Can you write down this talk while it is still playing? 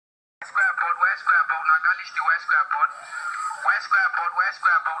Square board, where square board, now galish the where square board. Where square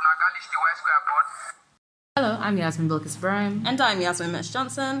board, now galish the where square board. Hello, I'm Yasmin Bilkis Ibrahim. And I'm Yasmin Mitch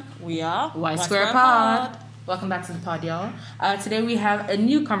Johnson. We are Y Square Pod. Welcome back to the pod, y'all. Today we have a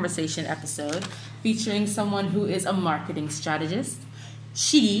new conversation episode featuring someone who is a marketing strategist.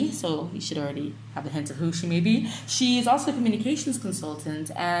 So you should already have a hint of who she may be. She is also a communications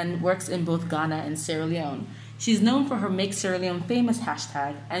consultant and works in both Ghana and Sierra Leone. She's known for her Make Sierra Leone Famous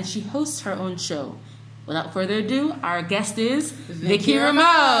hashtag, and she hosts her own show. Without further ado, our guest is Vicky Rameau.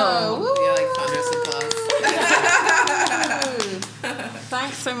 Yeah, like thunderous applause.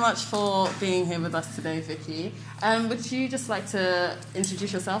 Thanks so much for being here with us today, Vicky. Would you just like to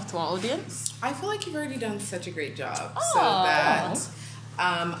introduce yourself to our audience? I feel like you've already done such a great job. Oh. So that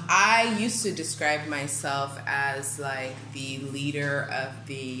I used to describe myself as like the leader of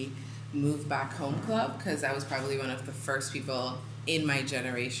the Move Back Home Club because I was probably one of the first people in my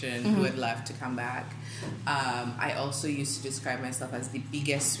generation who had left to come back. I also used to describe myself as the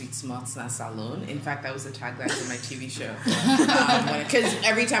biggest sweet smarts na salon. In fact, that was the tagline for my TV show. Because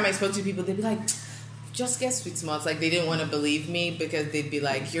every time I spoke to people, they'd be like, just get sweet smarts. Like, they didn't want to believe me because they'd be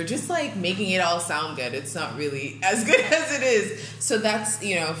like, you're just like making it all sound good. It's not really as good as it is. So that's,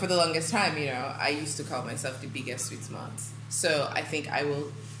 for the longest time, I used to call myself the biggest sweet smarts. So I think I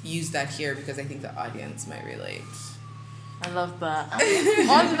will use that here because I think the audience might relate. I love that.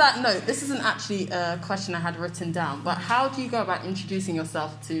 On that note, this isn't actually a question I had written down, but how do you go about introducing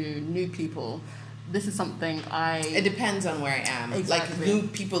yourself to new people? This is something It depends on where I am. Exactly. Like new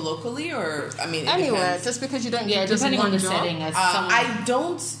people locally, or it anywhere. depends. Just because you don't. Yeah, just depending on the job. setting. I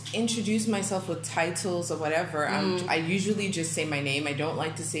don't introduce myself with titles or whatever. I usually just say my name. I don't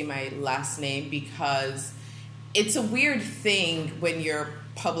like to say my last name because it's a weird thing when you're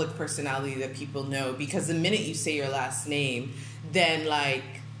public personality that people know, because the minute you say your last name, then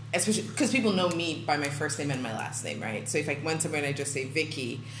especially because people know me by my first name and my last name, right? So if I went somewhere and I just say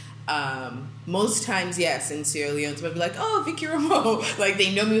Vicky, most times, yes, in Sierra Leone, somebody will be like, oh, Vicky Rameau. Like,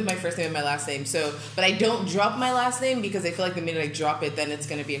 they know me with my first name and my last name. So, but I don't drop my last name because I feel like the minute I drop it, then it's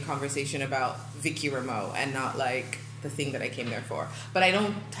going to be a conversation about Vicky Rameau and not like the thing that I came there for. But I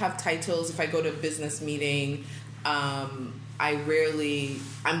don't have titles. If I go to a business meeting, I'm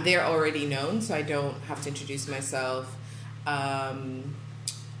there already known, so I don't have to introduce myself.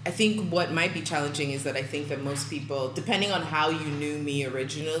 I think what might be challenging is that I think that most people, depending on how you knew me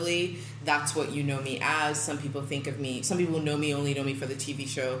originally, that's what you know me as. Some people who know me only know me for the TV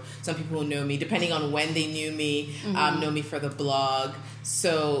show. Some people who know me, depending on when they knew me, know me for the blog.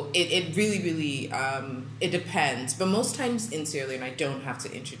 So it really, really, it depends. But most times in Sierra Leone, I don't have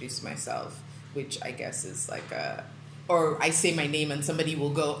to introduce myself, which I guess is like or I say my name and somebody will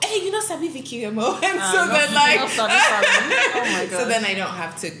go, hey, Sabi Vicky Rameau. And so then oh my God. So then I don't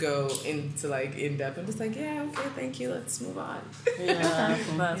have to go into in depth. I'm just like, yeah, okay, thank you, let's move on. Yeah,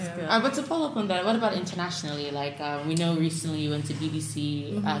 that's good. But to follow up on that, what about internationally? We know recently you went to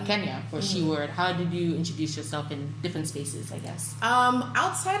BBC Kenya for She Word. How did you introduce yourself in different spaces, I guess?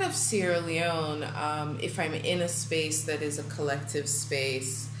 Outside of Sierra Leone, if I'm in a space that is a collective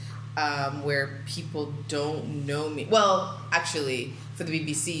space, where people don't know me. Well, actually, for the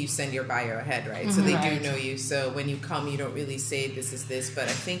BBC, you send your bio ahead, right? So they do know you. So when you come, you don't really say this is this. But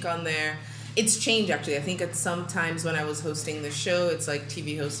I think on there, it's changed, actually. I think at some times when I was hosting the show, it's like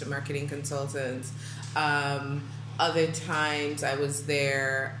TV host and marketing consultant. Other times I was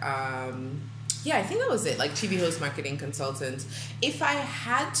there... I think that was it, like TV host, marketing consultant. If I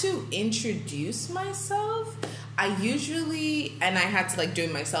had to introduce myself, I usually, and I had to do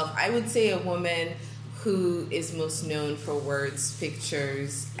it myself, I would say a woman who is most known for words,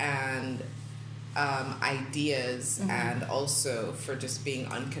 pictures, and ideas, and also for just being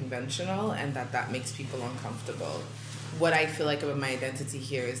unconventional, and that makes people uncomfortable. What I feel like about my identity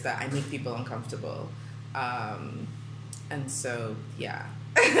here is that I make people uncomfortable. And so, yeah.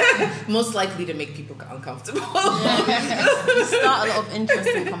 Most likely to make people uncomfortable. You start a lot of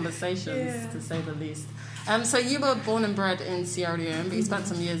interesting conversations, to say the least. So you were born and bred in Sierra Leone, but you spent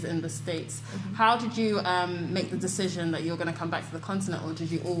some years in the States. How did you make the decision that you were going to come back to the continent, or did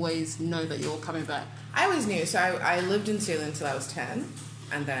you always know that you were coming back? I always knew. So I lived in Sierra Leone until I was 10,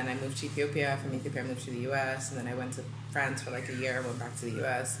 and then I moved to Ethiopia. From Ethiopia, I moved to the U.S., and then I went to France for a year, went back to the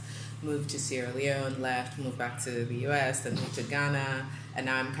U.S., moved to Sierra Leone, left, moved back to the U.S., then moved to Ghana, and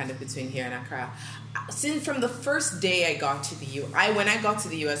now I'm kind of between here and Accra. Since from the first day I got to the when I got to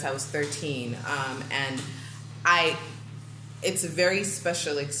the U.S., I was 13, and it's a very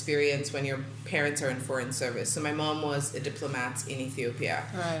special experience when your parents are in foreign service. So my mom was a diplomat in Ethiopia.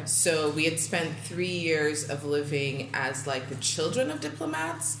 Right. So we had spent 3 years of living as the children of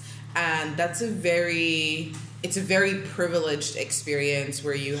diplomats. And it's a very privileged experience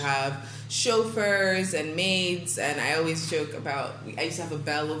where you have chauffeurs and maids, and I always joke about, I used to have a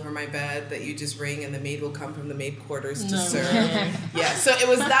bell over my bed that you just ring and the maid will come from the maid quarters to serve. Yeah, so it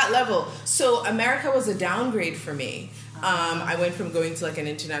was that level. So America was a downgrade for me. I went from going to like an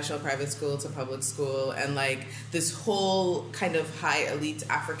international private school to public school, and like this whole kind of high elite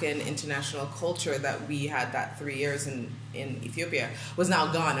African international culture that we had that 3 years in Ethiopia was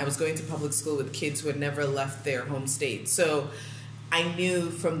now gone. I was going to public school with kids who had never left their home state. So I knew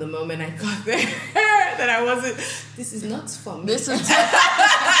from the moment I got there that I wasn't, this is not for me. This is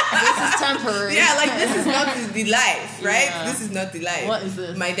temporary. Yeah, like this is not the life, right? Yeah. This is not the life. What is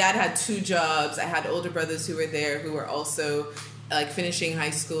this? My dad had 2 jobs. I had older brothers who were there who were also like finishing high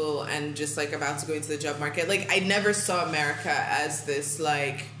school and just like about to go into the job market. Like I never saw America as this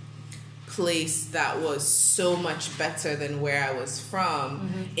like place that was so much better than where I was from.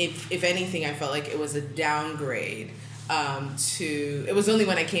 Mm-hmm. If anything, I felt like it was a downgrade. It was only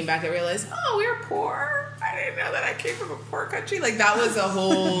when I came back I realized, oh, we're poor. I didn't know that I came from a poor country. Like that was a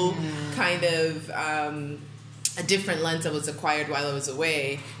whole kind of a different lens that was acquired while I was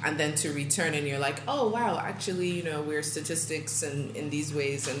away, and then to return and you're like, oh wow, actually, you know, we're statistics and in these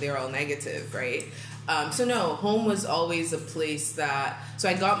ways and they're all negative, right? So no, home was always a place that, so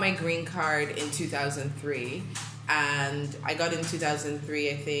I got my green card in 2003, and I got in 2003,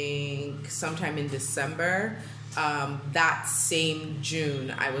 I think sometime in December. That same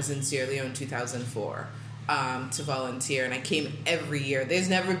June, I was in Sierra Leone 2004 to volunteer, and I came every year. There's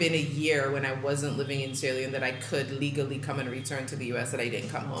never been a year when I wasn't living in Sierra Leone that I could legally come and return to the U.S. that I didn't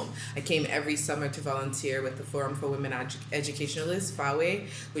come home. I came every summer to volunteer with the Forum for Women Educationalists, FAWE,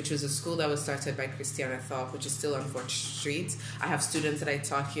 which was a school that was started by Christiana Thorpe, which is still on 4th Street. I have students that I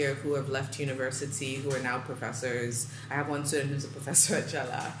taught here who have left university, who are now professors. I have one student who's a professor at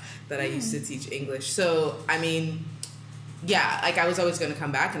Jala that I used to teach English. So, I mean, yeah, like I was always going to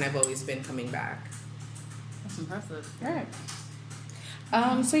come back, and I've always been coming back. That's impressive. All right.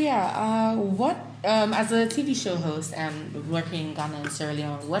 What as a TV show host and working in Ghana and Sierra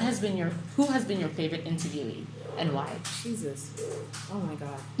Leone, who has been your favorite interviewee and why? Jesus. Oh my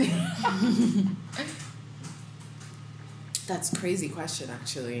God. That's a crazy question,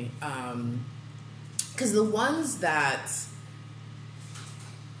 actually. Because the ones that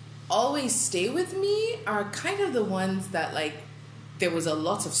always stay with me are kind of the ones that, like, there was a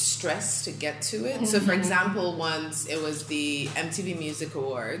lot of stress to get to it. So, for example, once it was the MTV Music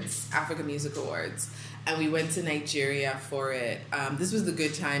Awards, Africa Music Awards, and we went to Nigeria for it. This was the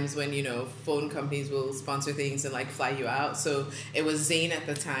good times when, you know, phone companies will sponsor things and, like, fly you out. So it was Zayn at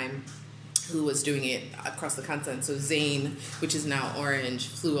the time who was doing it across the continent. So Zayn, which is now Orange,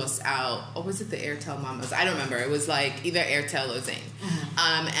 flew us out. Or was it the Airtel Mamas? I don't remember. It was like either Airtel or Zayn.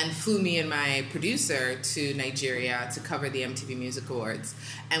 And flew me and my producer to Nigeria to cover the MTV Music Awards.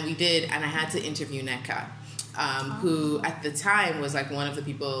 And we did, and I had to interview Nneka, who at the time was like one of the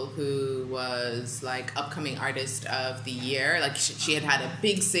people who was like upcoming artist of the year. Like she had a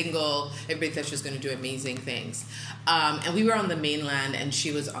big single. Everybody thought she was going to do amazing things. And we were on the mainland and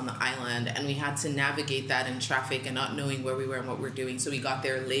she was on the island, and we had to navigate that in traffic and not knowing where we were and what we were doing. So we got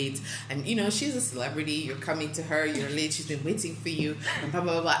there late, and you know, she's a celebrity. You're coming to her, you're late, she's been waiting for you, and blah,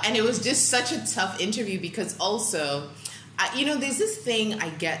 blah, blah, blah. And it was just such a tough interview because also, you know, there's this thing I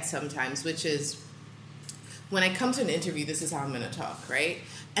get sometimes, which is, when I come to an interview, this is how I'm going to talk, right?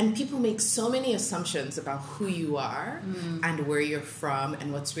 And people make so many assumptions about who you are and where you're from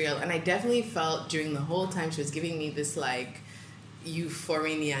and what's real. And I definitely felt during the whole time she was giving me this, like, you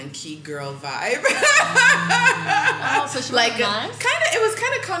foreign Yankee girl vibe. Oh, so she like, was nice? it was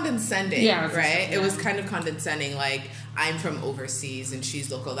kind of condescending, right? Yeah. It was kind of condescending, like, I'm from overseas and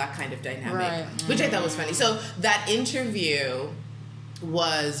she's local, that kind of dynamic, Right. which I thought was funny. So that interview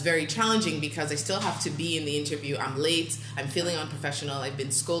was very challenging because I still have to be in the interview. I'm late. I'm feeling unprofessional. I've been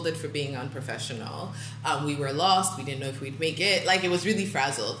scolded for being unprofessional. We were lost. We didn't know if we'd make it. Like, it was really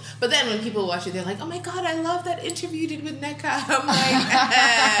frazzled. But then when people watch it, they're like, oh my God, I love that interview you did with Nneka. I'm like,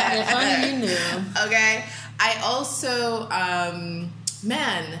 If only you knew. Okay. I also,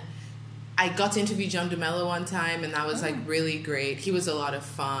 I got to interview John Dumelo one time, and that was like really great. He was a lot of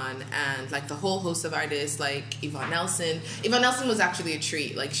fun, and like the whole host of artists, like Yvonne Nelson. Yvonne Nelson was actually a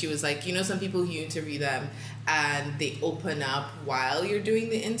treat. Like, she was like, you know, some people who you interview them and they open up while you're doing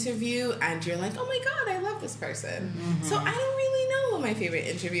the interview, and you're like, oh my God, I love this person. So I don't really know who my favorite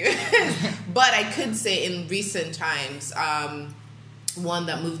interview is, but I could say in recent times, one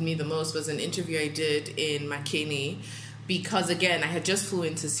that moved me the most was an interview I did in Makeni. Because, again, I had just flew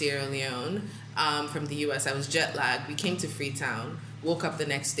into Sierra Leone from the U.S. I was jet lagged. We came to Freetown. woke up the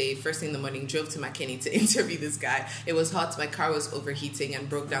next day, first thing in the morning, drove to McKinney to interview this guy. It was hot. My car was overheating and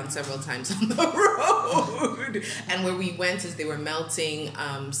broke down several times on the road. And where we went is they were melting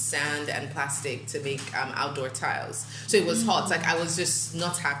sand and plastic to make outdoor tiles. So it was hot. Like, I was just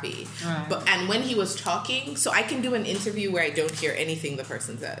not happy. Right. And when he was talking, so I can do an interview where I don't hear anything the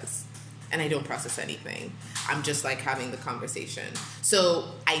person says. And I don't process anything. I'm just like having the conversation.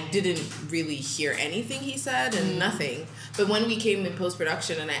 So I didn't really hear anything he said and nothing. But when we came in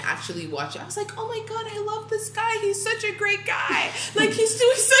post-production and I actually watched it, I was like, oh my God, I love this guy. He's such a great guy. Like, he's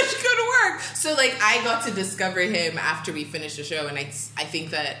doing such good work. So like, I got to discover him after we finished the show. And I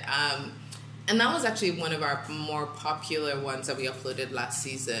think that, and that was actually one of our more popular ones that we uploaded last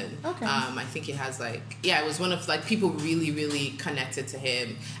season. Okay. I think it has it was one of like people really, really connected to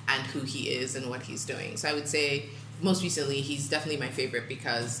him and who he is and what he's doing. So I would say most recently he's definitely my favorite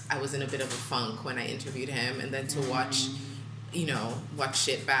because I was in a bit of a funk when I interviewed him, and then to watch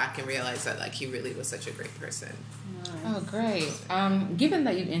shit back and realize that like he really was such a great person. Oh, great. Given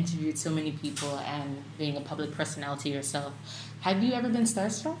that you've interviewed so many people and being a public personality yourself, have you ever been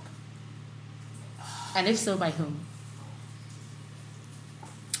starstruck? And if so, by whom?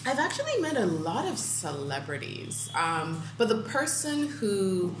 I've actually met a lot of celebrities, but the person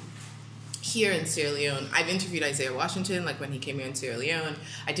who here in Sierra Leone, I've interviewed Isaiah Washington, like when he came here in Sierra Leone.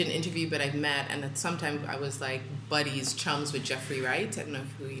 I didn't interview, but I've met, and at some time I was like buddies, chums with Jeffrey Wright. I don't know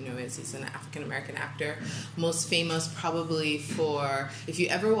who you know is. He's an African-American actor, most famous probably for, if you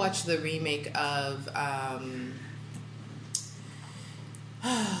ever watch the remake of,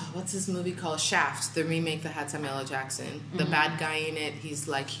 what's this movie called? Shaft, the remake that had Samuel L. Jackson. The bad guy in it, he's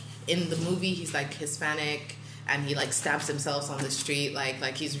like, in the movie, he's like Hispanic, and he like stabs himself on the street,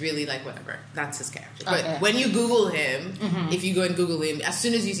 like he's really like whatever. That's his character. But when you Google him, if you go and Google him, as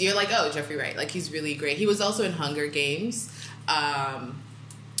soon as you see, you're like, oh, Jeffrey Wright. Like, he's really great. He was also in Hunger Games.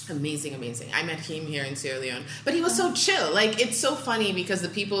 Amazing. I met him here in Sierra Leone. But he was so chill. Like, it's so funny because the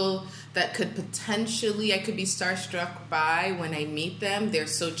people that could potentially, I could be starstruck by when I meet them, they're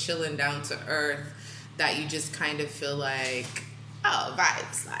so chill and down to earth that you just kind of feel like, oh,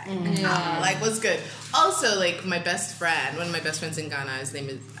 vibes. Like, what's good? Also, like, my best friend, one of my best friends in Ghana, his name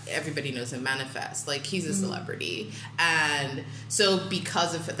is, everybody knows him, Manifest. Like, he's a celebrity. And so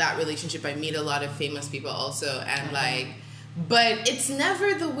because of that relationship, I meet a lot of famous people also. And, like, but it's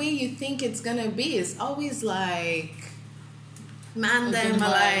never the way you think it's gonna be. It's always like, man, them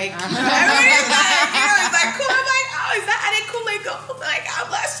like, everybody's like, it's like, cool. I'm like, oh, is that how cool? Like, go, like, I'm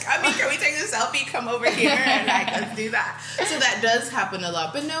blessed. I mean, can we take a selfie? Come over here and like, let's do that. So that does happen a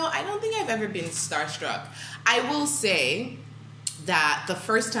lot. But no, I don't think I've ever been starstruck. I will say that the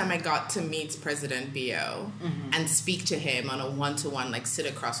first time I got to meet President Bio and speak to him on a one-to-one, like sit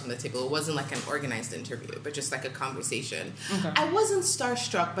across from the table, it wasn't like an organized interview, but just like a conversation. I wasn't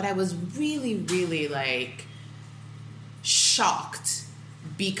starstruck, but I was really, really like shocked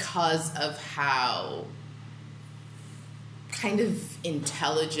because of how kind of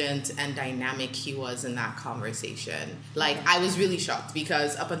intelligent and dynamic he was in that conversation. Like, I was really shocked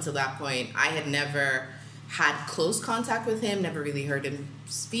because up until that point, I had never had close contact with him, never really heard him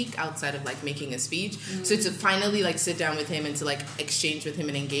speak outside of like making a speech. So to finally like sit down with him and to like exchange with him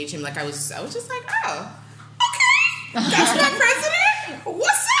and engage him, like I was just like, oh, okay, that's my president.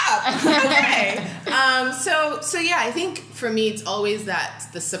 What's up? Okay. So yeah, I think for me it's always that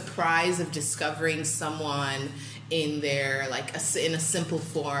the surprise of discovering someone in their like in a simple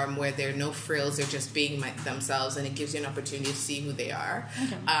form where there are no frills, they're just being themselves, and it gives you an opportunity to see who they are.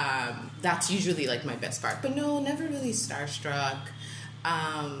 That's usually like my best part. But no, never really starstruck.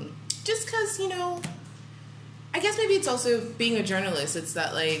 Just because, you know, I guess maybe it's also being a journalist. It's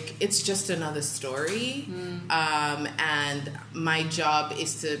that like it's just another story, and my job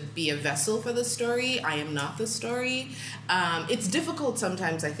is to be a vessel for the story. I am not the story. It's difficult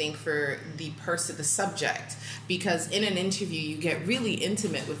sometimes, I think, for the person, the subject, because in an interview you get really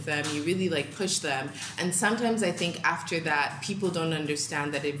intimate with them. You really like push them, and sometimes I think after that people don't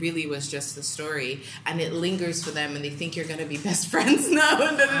understand that it really was just the story, and it lingers for them, and they think you're gonna be best friends now.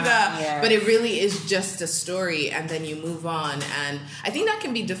 But it really is just a story. And then you move on, and I think that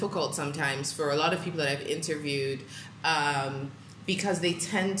can be difficult sometimes for a lot of people that I've interviewed, because they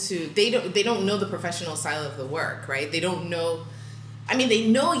tend to they don't know the professional side of the work, right? They don't know. I mean, they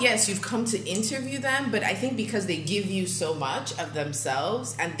know, yes, you've come to interview them, but I think because they give you so much of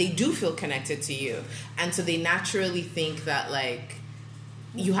themselves, and they do feel connected to you, and so they naturally think that like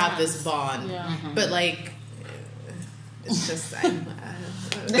you have this bond, but like it's just.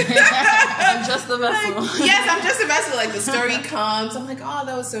 I'm just the vessel. Like, yes, I'm just a vessel. Like the story comes, I'm like, oh,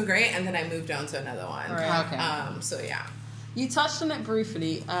 that was so great, and then I moved on to another one. Right. Okay. So yeah. You touched on it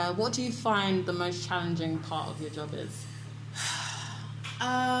briefly. What do you find the most challenging part of your job is?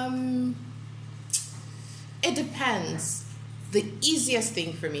 It depends. The easiest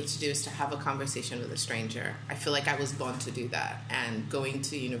thing for me to do is to have a conversation with a stranger. I feel like I was born to do that. And going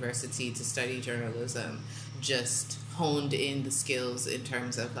to university to study journalism just honed in the skills in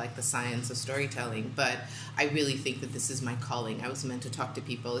terms of like the science of storytelling. But I really think that this is my calling. I was meant to talk to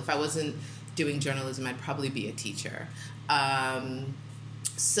people. If I wasn't doing journalism, I'd probably be a teacher.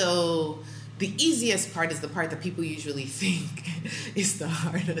 So the easiest part is the part that people usually think is the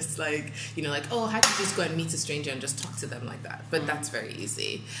hardest. Like, you know, like, oh, how do you just go and meet a stranger and just talk to them like that? But that's very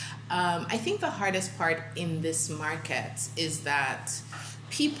easy. I think the hardest part in this market is that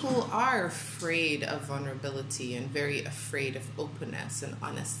people are afraid of vulnerability and very afraid of openness and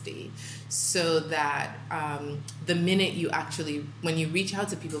honesty. So that the minute you actually, when you reach out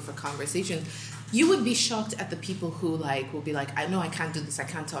to people for conversation, you would be shocked at the people who like will be like, I know I can't do this, I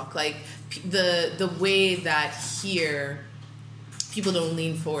can't talk. Like the way that here people don't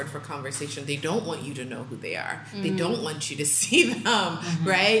lean forward for conversation. They don't want you to know who they are. Mm-hmm. They don't want you to see them, mm-hmm.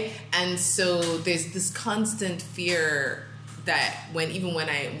 right? And so there's this constant fear that even when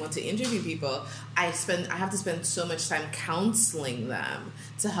I want to interview people, I have to spend so much time counseling them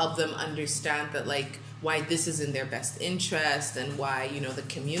to help them understand that like why this is in their best interest and why, you know, the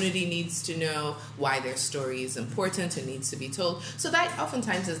community needs to know, why their story is important and needs to be told. So that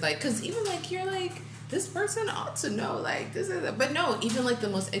oftentimes is like, because even like you're like, this person ought to know, like this is, but no, even like the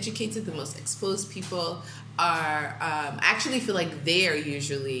most educated, the most exposed people are actually feel like they're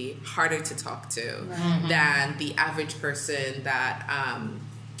usually harder to talk to mm-hmm. than the average person that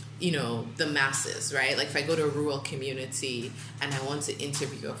you know, the masses, right? Like if I go to a rural community and I want to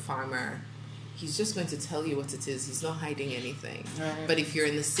interview a farmer, he's just going to tell you what it is. He's not hiding anything. Right. But if you're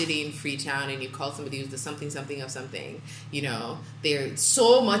in the city in Freetown and you call somebody who's the something of something, you know,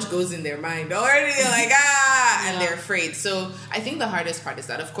 so much goes in their mind already. They're like, and they're afraid. So I think the hardest part is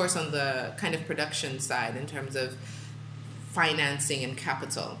that, of course, on the kind of production side in terms of financing and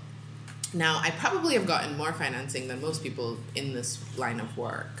capital. Now, I probably have gotten more financing than most people in this line of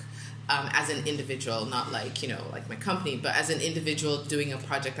work. As an individual, not like, you know, like my company, but as an individual doing a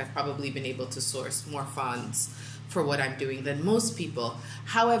project, I've probably been able to source more funds for what I'm doing than most people.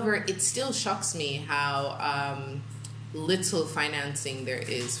 However, it still shocks me how little financing there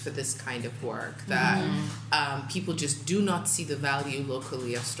is for this kind of work, that people just do not see the value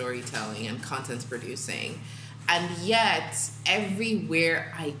locally of storytelling and content producing. And yet,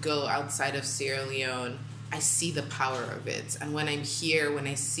 everywhere I go outside of Sierra Leone, I see the power of it. And when I'm here, when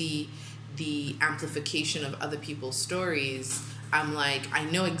I see the amplification of other people's stories, I'm like, I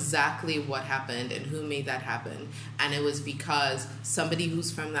know exactly what happened and who made that happen. And it was because somebody who's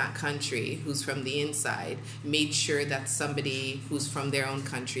from that country, who's from the inside, made sure that somebody who's from their own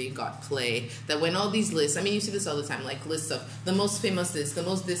country got play. That when all these lists, I mean, you see this all the time, like lists of the most famous this, the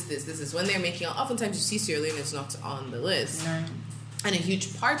most this is when they're making, oftentimes you see Sierra Leone is not on the list. No. And a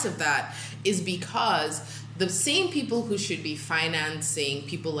huge part of that is because the same people who should be financing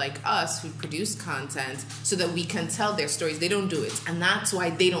people like us who produce content so that we can tell their stories, they don't do it. And that's why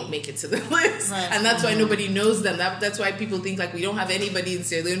they don't make it to the list. Right. And that's why nobody knows them. That's why people think like we don't have anybody in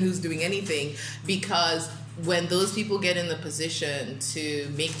Sierra Leone who's doing anything, because when those people get in the position to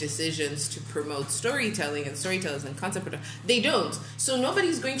make decisions to promote storytelling and storytellers and content production, they don't. So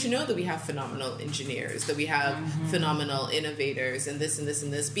nobody's going to know that we have phenomenal engineers, that we have phenomenal innovators and this and this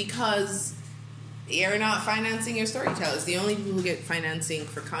and this, because you're not financing your storytellers. The only people who get financing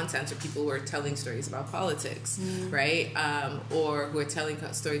for content are people who are telling stories about politics, right? Or who are telling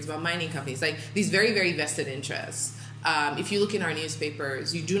stories about mining companies. Like these very, very vested interests. If you look in our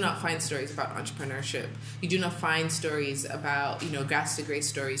newspapers, you do not find stories about entrepreneurship. You do not find stories about, you know, grass to grace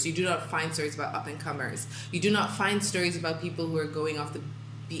stories. You do not find stories about up-and-comers. You do not find stories about people who are going off the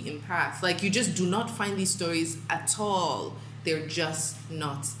beaten path. Like, you just do not find these stories at all. They're just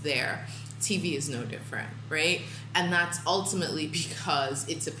not there. TV is no different, right? And that's ultimately because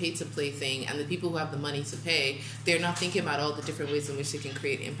it's a pay-to-play thing, and the people who have the money to pay, they're not thinking about all the different ways in which they can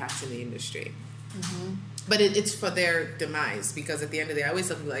create impact in the industry. But it's for their demise, because at the end of the day, I always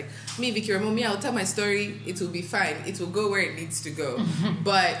tell people like, me, Vicky Ramomi, I'll tell my story, it will be fine. It will go where it needs to go.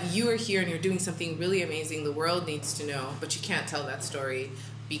 But you are here and you're doing something really amazing. The world needs to know, but you can't tell that story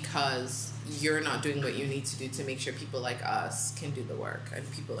because you're not doing what you need to do to make sure people like us can do the work, and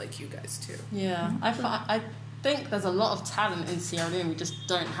people like you guys too. Yeah, I think there's a lot of talent in Sierra Leone. We just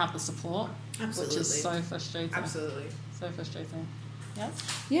don't have the support. Absolutely. Which is so frustrating. Absolutely. So frustrating.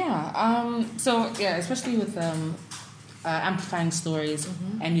 Yes? Yeah. So, yeah, especially with amplifying stories,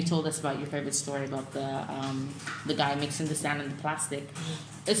 and you told us about your favorite story about the guy mixing the sand and the plastic.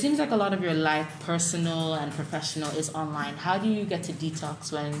 It seems like a lot of your life, personal and professional, is online. How do you get to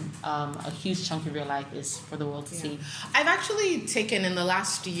detox when a huge chunk of your life is for the world to see? I've actually taken in the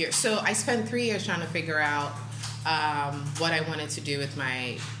last year, so I spent 3 years trying to figure out what I wanted to do with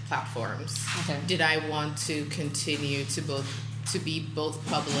my platforms. Okay. Did I want to continue to be both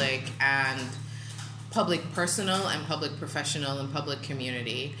public and public personal and public professional and public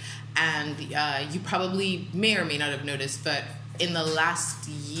community? And you probably may or may not have noticed, but in the last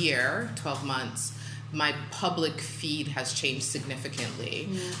year, 12 months, my public feed has changed significantly.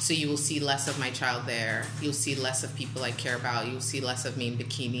 So you will see less of my child there. You'll see less of people I care about. You'll see less of me in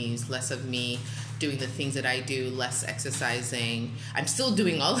bikinis, less of me doing the things that I do, less exercising. I'm still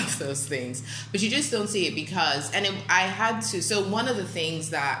doing all of those things, but you just don't see it because, I had to, so one of the things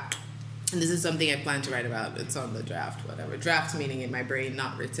that, and this is something I plan to write about, it's on the draft, whatever, draft meaning in my brain,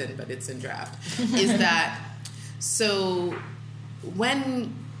 not written, but it's in draft, is that, so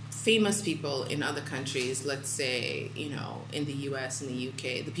when famous people in other countries, let's say, in the US and the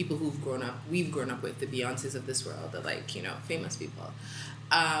UK, the people we've grown up with, the Beyoncés of this world, the famous people,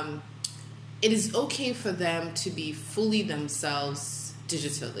 it is okay for them to be fully themselves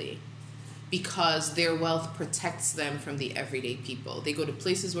digitally because their wealth protects them from the everyday people. They go to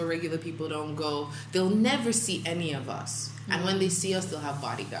places where regular people don't go. They'll never see any of us. And when they see us, they'll have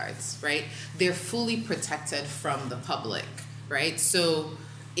bodyguards, right? They're fully protected from the public, right? So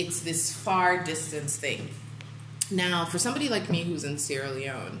it's this far distance thing. Now, for somebody like me who's in Sierra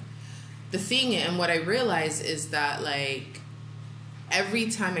Leone, the thing, and what I realize is that, every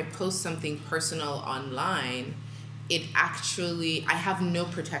time I post something personal online, I have no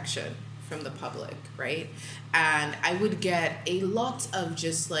protection from the public, right? And I would get a lot of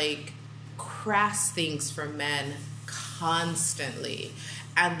just crass things from men constantly.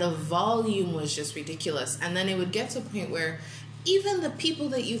 And the volume was just ridiculous. And then it would get to a point where even the people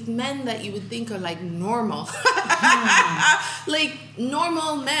men that you would think are normal,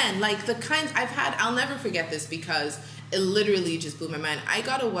 normal men, the kinds I've had, I'll never forget this because it literally just blew my mind. I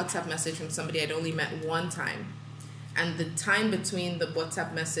got a WhatsApp message from somebody I'd only met one time. And the time between the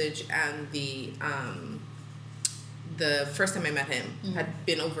WhatsApp message and the first time I met him had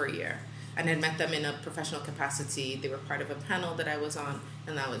been over a year. And I'd met them in a professional capacity. They were part of a panel that I was on,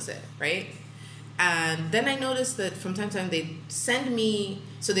 and that was it, right? And then I noticed that from time to time they'd send me,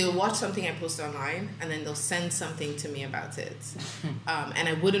 so they'll watch something I post online, and then they'll send something to me about it. And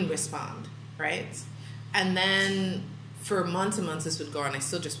I wouldn't respond, right? And then for months and months this would go on, I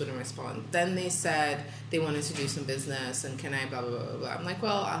still just wouldn't respond. Then they said they wanted to do some business, and can I blah, blah, blah, blah, blah. I'm like,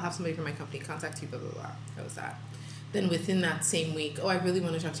 well, I'll have somebody from my company contact you, blah, blah, blah. That was that. Then within that same week, I really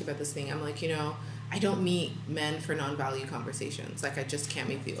want to talk to you about this thing. I'm like, I don't meet men for non-value conversations. I just can't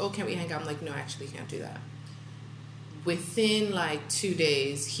meet you. Can't we hang out? I'm like, no, I actually can't do that. Within 2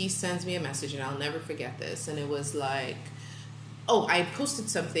 days, he sends me a message, and I'll never forget this. And it was I posted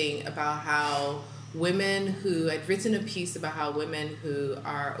something about how women who, I'd written a piece about how women who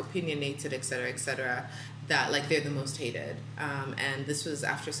are opinionated, et cetera, that they're the most hated. And this was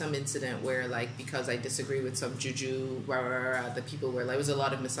after some incident where because I disagree with some juju, the people were it was a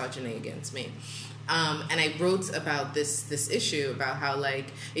lot of misogyny against me. And I wrote about this issue about how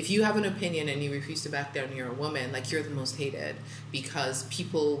if you have an opinion and you refuse to back down, you're a woman, you're the most hated because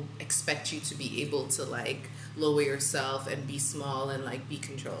people expect you to be able to lower yourself and be small and be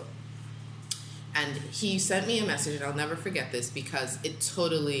controlled. And he sent me a message, and I'll never forget this because it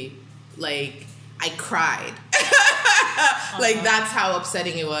totally I cried. That's how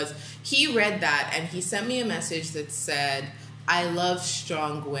upsetting it was. He read that and he sent me a message that said, I love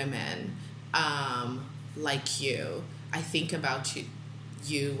strong women like you. I think about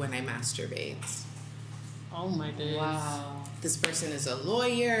you when I masturbate. Oh my days. Wow. This person is a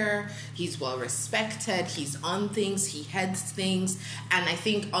lawyer. He's well respected. He's on things. He heads things. And I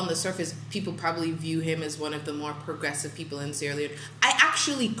think on the surface, people probably view him as one of the more progressive people in Sierra Leone. I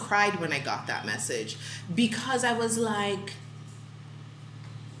actually cried when I got that message because I was like,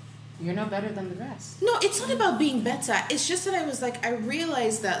 you're no better than the rest. No, it's not about being better. It's just that I was I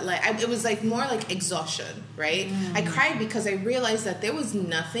realized that it was more exhaustion, right? I cried because I realized that there's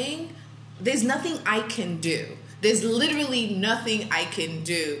nothing I can do. There's literally nothing I can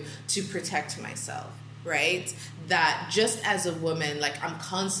do to protect myself, right? That just as a woman, I'm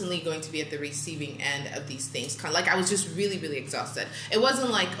constantly going to be at the receiving end of these things. I was just really, really exhausted. It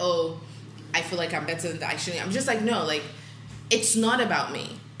wasn't I feel like I'm better than I should. I'm just no, it's not about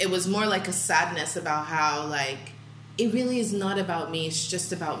me. It was more a sadness about how, it really is not about me. It's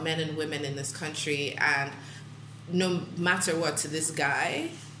just about men and women in this country. And no matter what, to this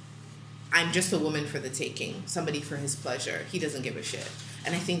guy, I'm just a woman for the taking, somebody for his pleasure. He doesn't give a shit.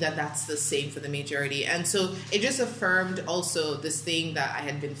 And I think that that's the same for the majority. And so it just affirmed also this thing that I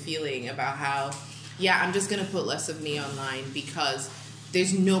had been feeling about how, yeah, I'm just going to put less of me online because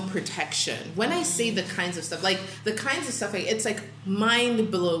there's no protection. When I say the kinds of stuff, like it's like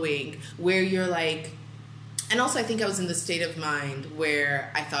mind-blowing where you're like, and also I think I was in the state of mind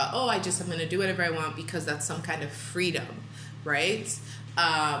where I thought, oh, I'm going to do whatever I want because that's some kind of freedom, right?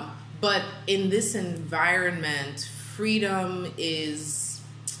 But in this environment, freedom is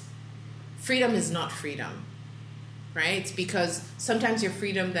not freedom, right? Because sometimes your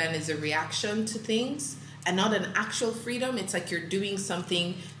freedom then is a reaction to things and not an actual freedom. It's like you're doing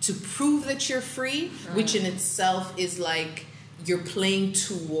something to prove that you're free, which in itself is like you're playing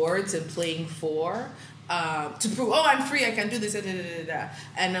towards and playing for. To prove, oh, I'm free, I can do this,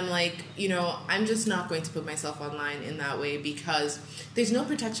 and I'm like, I'm just not going to put myself online in that way because there's no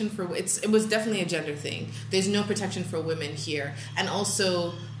protection for, it was definitely a gender thing. There's no protection for women here. And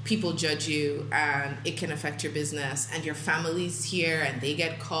also, people judge you and it can affect your business and your family's here and they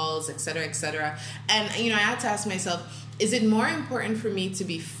get calls, et cetera. And, I had to ask myself, is it more important for me to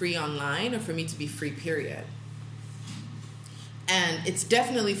be free online or for me to be free, period? And it's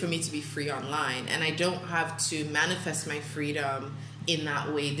definitely for me to be free online, and I don't have to manifest my freedom in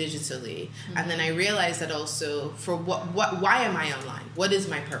that way digitally. Mm-hmm. And then I realized that also for why am I online? What is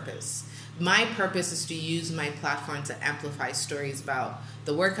my purpose? My purpose is to use my platform to amplify stories about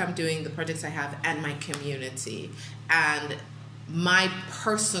the work I'm doing, the projects I have, and my community. And my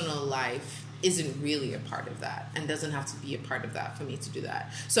personal life isn't really a part of that and doesn't have to be a part of that for me to do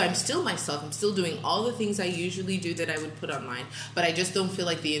that. So I'm still myself. I'm still doing all the things I usually do that I would put online, but I just don't feel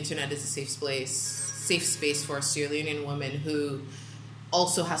like the internet is a safe space for a Sierra Leonean woman who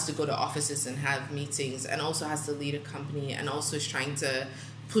also has to go to offices and have meetings and also has to lead a company and also is trying to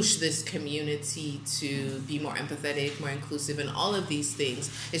push this community to be more empathetic, more inclusive, and all of these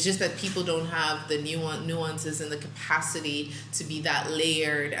things. It's just that people don't have the nuances and the capacity to be that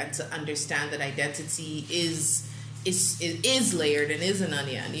layered and to understand that identity is layered and is an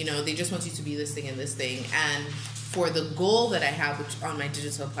onion. They just want you to be this thing and this thing. And for the goal that I have on my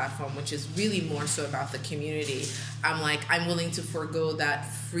digital platform, which is really more so about the community, I'm willing to forego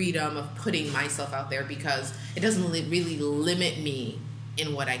that freedom of putting myself out there because it doesn't really limit me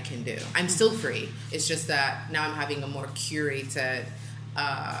in what I can do. I'm still free. It's just that now I'm having a more curated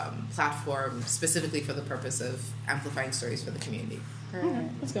platform specifically for the purpose of amplifying stories for the community.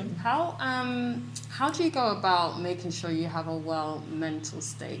 That's good. How do you go about making sure you have a well mental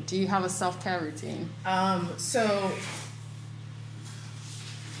state? Do you have a self-care routine? So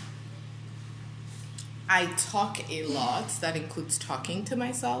I talk a lot. That includes talking to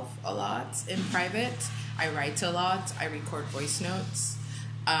myself a lot in private. I write a lot. I record voice notes.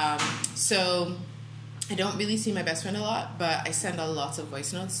 So I don't really see my best friend a lot, but I send a lot of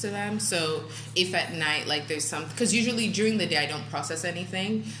voice notes to them. So if at night, there's because usually during the day I don't process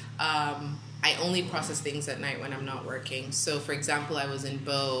anything. I only process things at night when I'm not working. So for example, I was in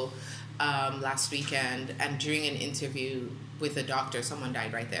Bo last weekend, and during an interview with a doctor, someone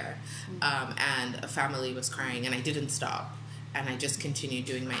died right there. And a family was crying, and I didn't stop. And I just continued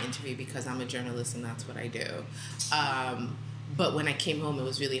doing my interview because I'm a journalist and that's what I do. But when I came home, it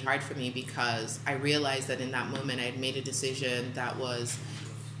was really hard for me because I realized that in that moment I had made a decision that was,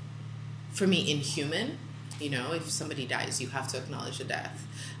 for me, inhuman. If somebody dies, you have to acknowledge the death.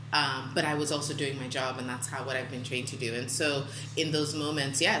 But I was also doing my job, and that's what I've been trained to do. And so in those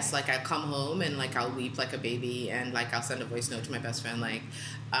moments, yes, I'll come home and I'll weep like a baby, and I'll send a voice note to my best friend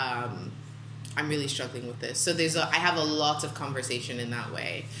I'm really struggling with this. So I have a lot of conversation in that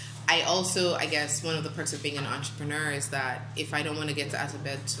way. I also, I guess, one of the perks of being an entrepreneur is that if I don't want to get out of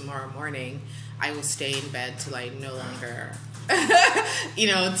bed tomorrow morning, I will stay in bed till I no longer,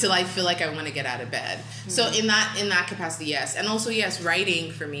 till I feel like I want to get out of bed. Mm-hmm. So in that capacity, yes. And also, yes,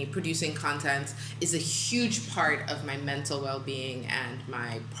 writing for me, producing content is a huge part of my mental well-being and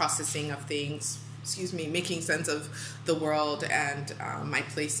my processing of things. Making sense of the world and my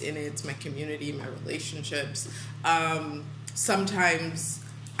place in it, my community, my relationships. Sometimes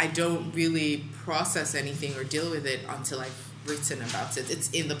I don't really process anything or deal with it until I've written about it. It's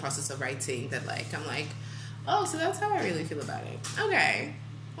in the process of writing that I'm oh, so that's how I really feel about it. Okay.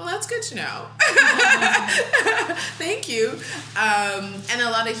 Well, that's good to know. Thank you. And a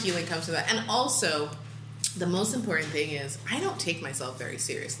lot of healing comes from that. And also, the most important thing is I don't take myself very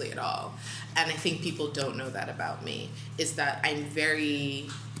seriously at all. And I think people don't know that about me, is that I'm very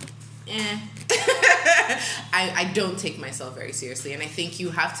I don't take myself very seriously, and I think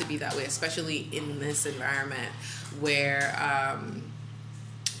you have to be that way, especially in this environment where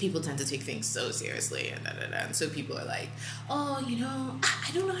people tend to take things so seriously, and and so people are like, oh, you know,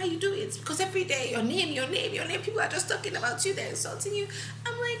 I don't know how you do it. It's because every day your name, people are just talking about you, they're insulting you.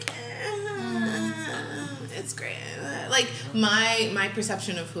 I'm like, it's great. Like my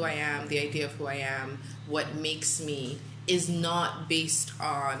perception of who I am, the idea of who I am, what makes me is not based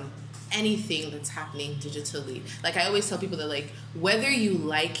on anything that's happening digitally. Like I always tell people that, like, whether you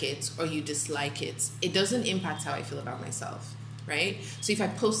like it or you dislike it, it doesn't impact how I feel about myself, right? So if I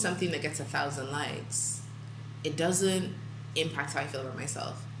post something that gets 1,000 likes, it doesn't impact how I feel about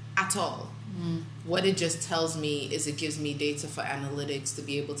myself at all. What it just tells me is it gives me data for analytics to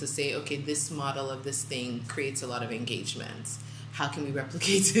be able to say, okay, this model of this thing creates a lot of engagement. How can we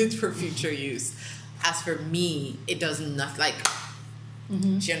replicate it for future use? As for me, it does not, like, do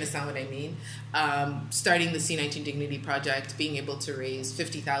you understand what I mean? Starting the C19 Dignity Project, being able to raise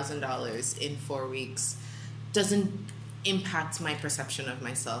 $50,000 in 4 weeks doesn't impact my perception of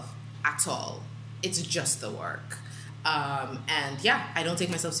myself at all. It's just the work. And yeah, I don't take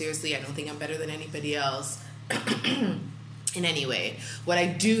myself seriously. I don't think I'm better than anybody else in any way. What I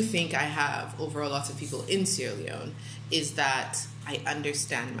do think I have over a lot of people in Sierra Leone is that I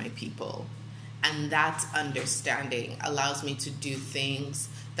understand my people. And that understanding allows me to do things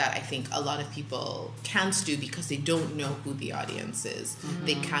that I think a lot of people can't do because they don't know who the audience is.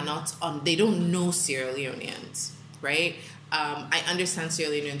 They don't know Sierra Leoneans, right? I understand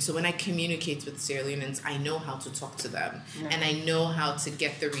Sierra Leoneans, so when I communicate with Sierra Leoneans, I know how to talk to them, and I know how to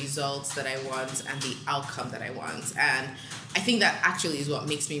get the results that I want and the outcome that I want. And I think that actually is what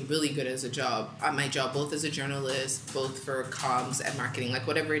makes me really good as a job, my job, both as a journalist, both for comms and marketing, like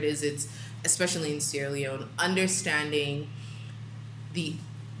whatever it is, it's especially in Sierra Leone, understanding the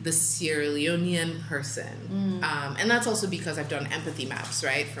Sierra Leonean person. And that's also because I've done empathy maps,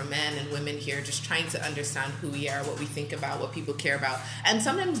 right, for men and women here, just trying to understand who we are, what we think about, what people care about. And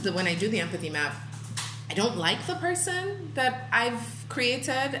sometimes when I do the empathy map, I don't like the person that I've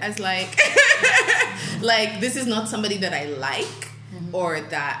created as like, like this is not somebody that I like or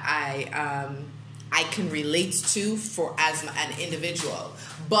that I can relate to for as an individual.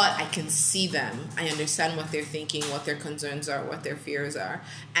 But I can see them. I understand what they're thinking, what their concerns are, what their fears are,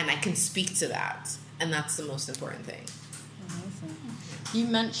 and I can speak to that. And that's the most important thing. Amazing. You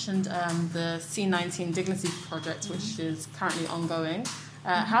mentioned the C19 Dignity Project, which is currently ongoing.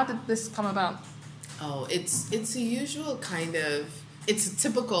 How did this come about? Oh, it's a usual kind of, it's a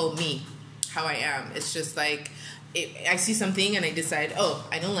typical me, how I am. It's just like, I see something and I decide, oh,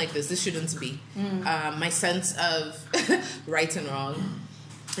 I don't like this. This shouldn't be. My sense of right and wrong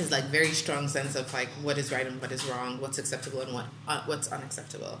is like very strong sense of like what is right and what is wrong, what's acceptable and what's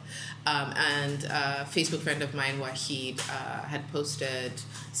unacceptable. And a Facebook friend of mine, Wahid, had posted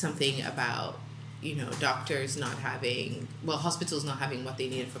something about, you know, doctors not having, well, hospitals not having what they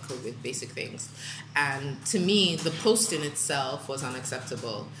needed for COVID, basic things. And to me, the post in itself was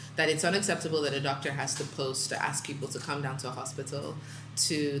unacceptable. That it's unacceptable that a doctor has to post to ask people to come down to a hospital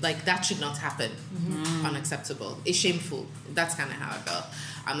to, like, that should not happen. Unacceptable. It's shameful. That's kind of how I felt.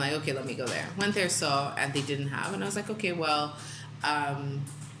 I'm like, okay, let me go there. Went there, saw, and they didn't have. And I was like, okay, well,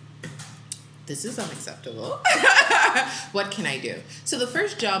 this is unacceptable. What can I do? So the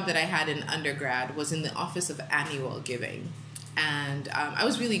first job that I had in undergrad was in the Office of Annual Giving. And I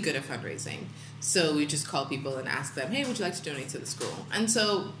was really good at fundraising. So we just call people and ask them, hey, would you like to donate to the school? And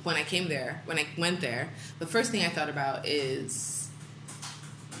so when I went there, the first thing I thought about is,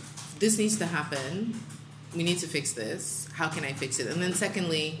 this needs to happen. We need to fix this. How can I fix it? And then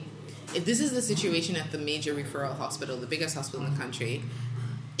secondly, if this is the situation at the major referral hospital, the biggest hospital in the country,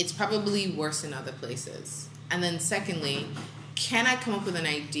 it's probably worse in other places. And then secondly, can I come up with an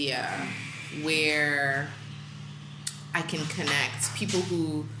idea where I can connect people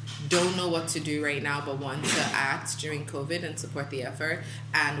who don't know what to do right now but want to act during COVID and support the effort,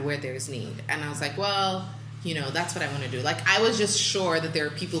 and where there's need? And I was like, well, you know, that's what I want to do. Like, I was just sure that there are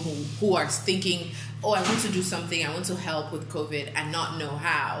people who are thinking, oh, I want to do something, I want to help with COVID and not know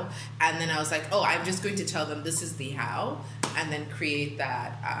how. And then I was like, oh, I'm just going to tell them this is the how, and then create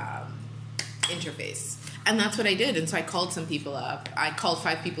that interface. And that's what I did. And so I called some people up. I called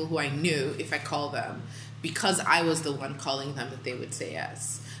 5 people who I knew if I called them, because I was the one calling them, that they would say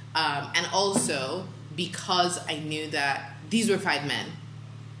yes. And also because I knew that these were 5 men.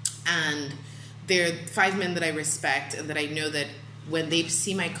 And they're 5 men that I respect and that I know that when they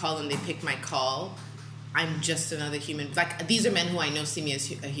see my call and they pick my call, I'm just another human. Like, these are men who I know see me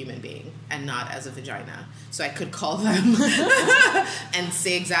as a human being and not as a vagina. So I could call them and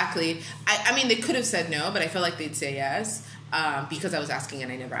say exactly. I mean, they could have said no, but I felt like they'd say yes because I was asking,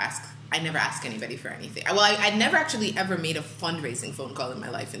 and I never ask anybody for anything. Well, I'd never actually ever made a fundraising phone call in my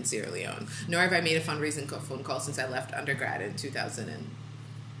life in Sierra Leone, nor have I made a fundraising phone call since I left undergrad in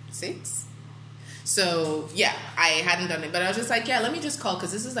 2006. So, yeah, I hadn't done it. But I was just like, yeah, let me just call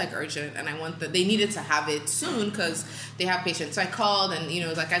because this is, like, urgent. And I want they needed to have it soon because they have patients. So I called and, you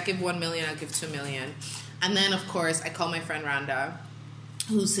know, like, I'd give $1 million, I'd give $2 million. And then, of course, I called my friend Rhonda,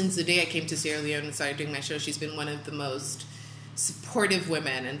 who since the day I came to Sierra Leone and started doing my show, she's been one of the most supportive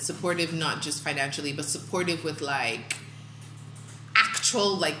women, and supportive not just financially, but supportive with, like,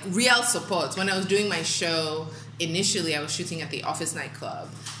 actual, like, real support. When I was doing my show, initially I was shooting at the Office nightclub,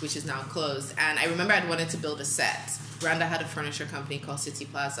 which is now closed, and I remember I'd wanted to build a set. Rhonda had a furniture company called City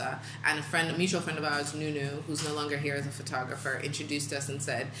Plaza, and a mutual friend of ours, Nunu, who's no longer here as a photographer, introduced us and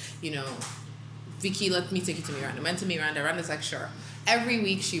said, you know, Vicky, let me take you to Miranda. Went to Miranda. Rhonda's like, sure. Every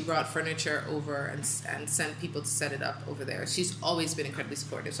week she brought furniture over and sent people to set it up over there. She's always been incredibly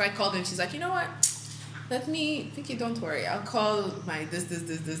supportive. So I called her and she's like, you know what? Vicky, don't worry. I'll call my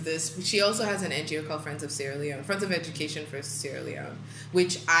this. She also has an NGO called Friends of Sierra Leone, Friends of Education for Sierra Leone,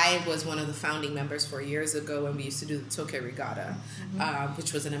 which I was one of the founding members for years ago when we used to do the Toke Regatta,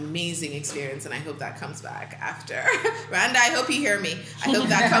 which was an amazing experience, and I hope that comes back after. Rhonda, I hope you hear me. I hope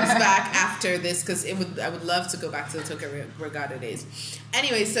that comes back after this because I would love to go back to the Toke Regatta days.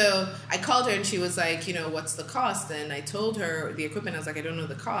 Anyway, so I called her and she was like, you know, what's the cost? And I told her the equipment. I was like, I don't know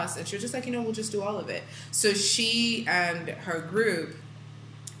the cost. And she was just like, you know, we'll just do all of it. So she and her group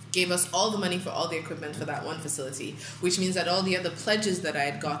gave us all the money for all the equipment for that one facility, which means that all the other pledges that I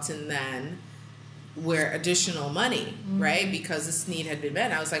had gotten then were additional money, right? Because this need had been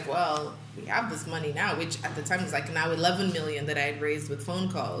met. I was like, well, we have this money now, which at the time was like now 11 million that I had raised with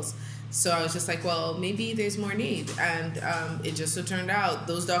phone calls. So I was just like, well, maybe there's more need. And it just so turned out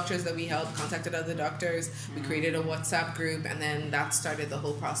those doctors that we helped contacted other doctors. We created a WhatsApp group, and then that started the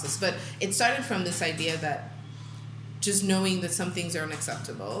whole process. But it started from this idea that just knowing that some things are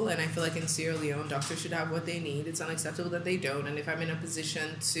unacceptable. And I feel like in Sierra Leone, doctors should have what they need. It's unacceptable that they don't. And if I'm in a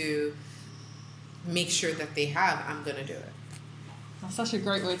position to make sure that they have, I'm going to do it. That's such a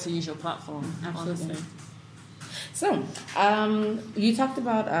great way to use your platform, Absolutely. honestly. So, you talked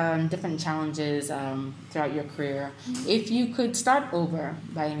about different challenges throughout your career. If you could start over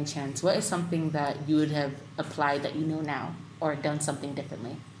by any chance, what is something that you would have applied that you know now or done something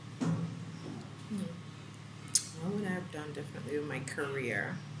differently? What would I have done differently with my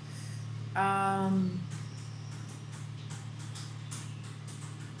career? I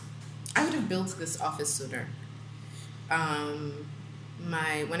would have built this office sooner.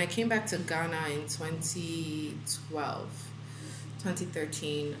 When I came back to Ghana in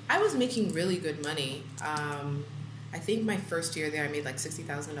 2013, I was making really good money. I think my first year there, I made like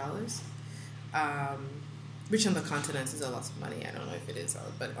 $60,000, which on the continent is a lot of money. I don't know if it is,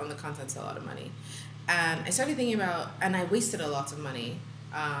 but on the continent it's a lot of money. And I started thinking and I wasted a lot of money.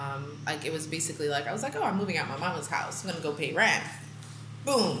 Like it was basically like, I was like, oh, I'm moving out my mama's house. I'm going to go pay rent.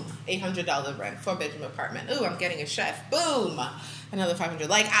 Boom, $800 rent, 4-bedroom apartment. Ooh, I'm getting a chef. Boom, another $500.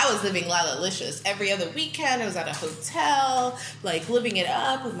 Like I was living Lala-licious. Every other weekend I was at a hotel, like living it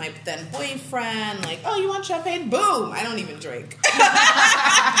up with my then boyfriend. Like, oh, you want champagne? Boom, I don't even drink.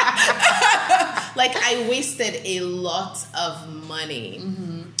 Like I wasted a lot of money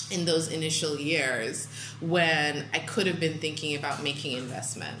in those initial years when I could have been thinking about making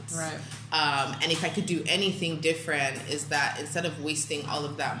investments. Right. And if I could do anything different is that instead of wasting all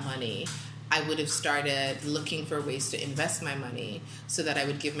of that money, I would have started looking for ways to invest my money so that I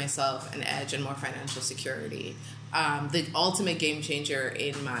would give myself an edge and more financial security. The ultimate game changer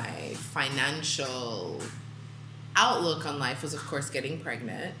in my financial outlook on life was, of course, getting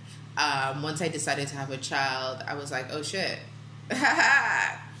pregnant. Once I decided to have a child, I was like, oh, shit.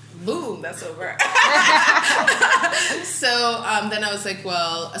 Boom, that's over. So then I was like,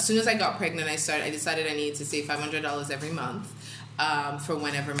 well, as soon as I got pregnant, I decided I needed to save $500 every month for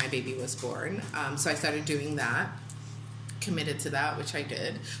whenever my baby was born. So I started doing that, committed to that, which I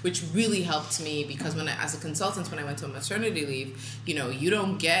did, which really helped me because as a consultant, when I went to maternity leave, you know, you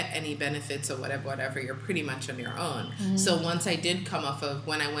don't get any benefits or whatever, you're pretty much on your own. So once I did come off of,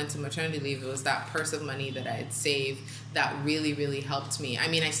 when I went to maternity leave, it was that purse of money that I had saved that really, really helped me. I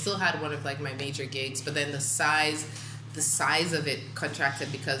mean, I still had one of like my major gigs, but then the size of it contracted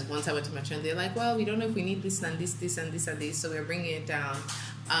because once I went to maternity, they're like, well, we don't know if we need this and this and this and this, so we're bringing it down.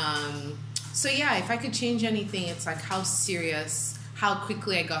 So yeah, if I could change anything, it's like how serious how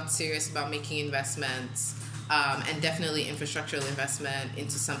quickly I got serious about making investments, and definitely infrastructural investment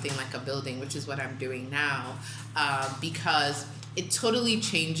into something like a building, which is what I'm doing now, because it totally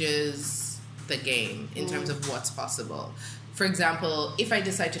changes the game in terms of what's possible. For example, if I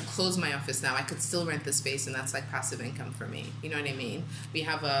decide to close my office now, I could still rent the space, and that's like passive income for me. You know what I mean? We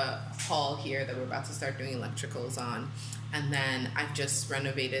have a hall here that we're about to start doing electricals on. And then I've just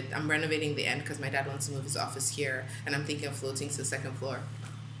renovated. I'm renovating the end because my dad wants to move his office here, and I'm thinking of floating to the second floor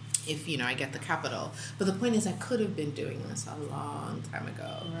if, I get the capital. But the point is, I could have been doing this a long time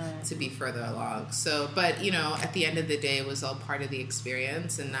ago to be further along. So, but, at the end of the day, it was all part of the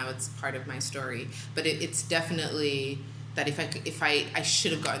experience, and now it's part of my story. But it's definitely that if I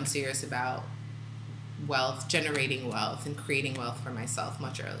should have gotten serious about wealth, generating wealth, and creating wealth for myself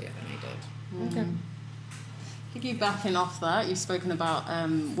much earlier than I did. Okay. Piggybacking off that, you've spoken about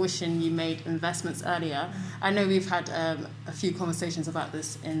wishing you made investments earlier. I know we've had a few conversations about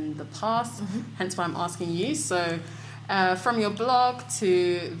this in the past, hence why I'm asking you. So from your blog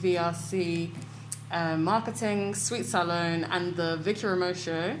to VRC marketing, Sweet Salon, and the Vicky Remote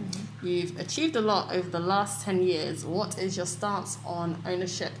Show, you've achieved a lot over the last 10 years. What is your stance on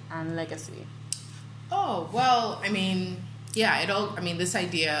ownership and legacy? Oh, well, this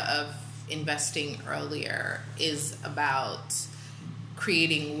idea of investing earlier is about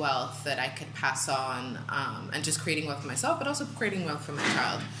creating wealth that I could pass on, and just creating wealth for myself, but also creating wealth for my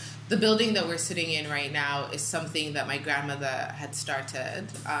child. The building that we're sitting in right now is something that my grandmother had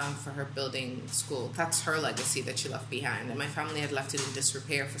started for her building school. That's her legacy that she left behind. And my family had left it in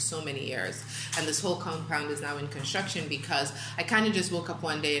disrepair for so many years. And this whole compound is now in construction because I kind of just woke up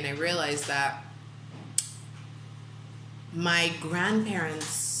one day and I realized that my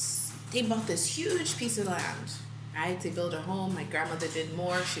grandparents, they bought this huge piece of land, right? They built a home. My grandmother did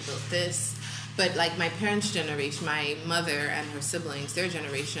more. She built this. But like my parents' generation, my mother and her siblings, their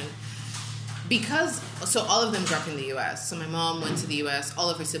generation, so all of them grew up in the U.S. So my mom went to the U.S. All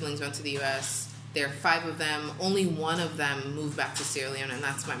of her siblings went to the U.S. There are 5 of them. Only one of them moved back to Sierra Leone, and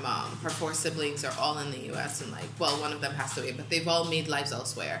that's my mom. Her 4 siblings are all in the U.S. and one of them passed away, but they've all made lives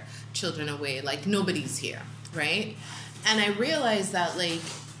elsewhere. Children away, nobody's here, right? And I realized that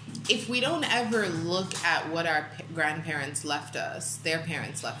if we don't ever look at what our grandparents left us, their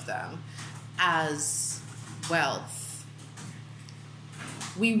parents left them, as wealth,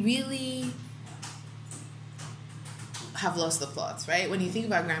 we really have lost the plot, right? When you think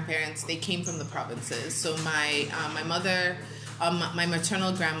about grandparents, they came from the provinces. So my mother, my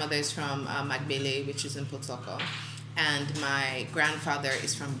maternal grandmother is from Magbele, which is in Potoko, and my grandfather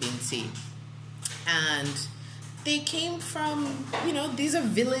is from Binti. And they came from, these are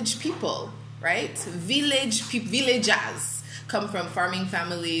village people, right? Villagers come from farming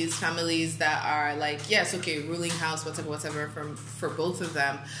families that are ruling house, whatever, for both of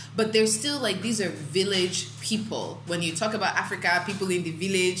them. But they're still these are village people. When you talk about Africa, people in the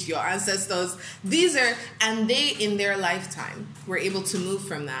village, your ancestors, and they in their lifetime were able to move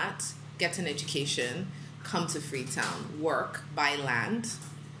from that, get an education, come to Freetown, work, buy land,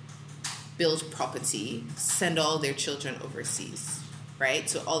 build property, send all their children overseas, right?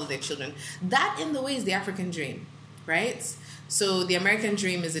 So all of their children. That, in the way, is the African dream, right? So the American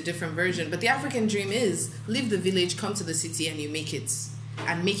dream is a different version, but the African dream is leave the village, come to the city, and you make it.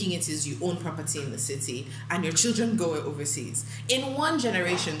 And making it is you own property in the city, and your children go overseas. In one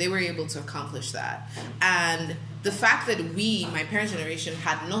generation, they were able to accomplish that. And the fact that my parents' generation,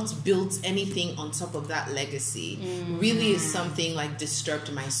 had not built anything on top of that legacy really is something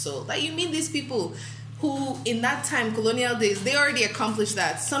disturbed my soul. You mean these people who in that time, colonial days, they already accomplished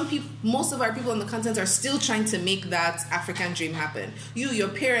that. Most of our people on the continent are still trying to make that African dream happen. Your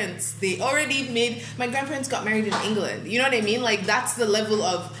parents, they already my grandparents got married in England. You know what I mean? That's the level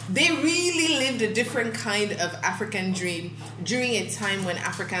of, they really lived a different kind of African dream during a time when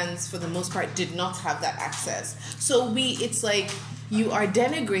Africans, for the most part, did not have that access. So it's you are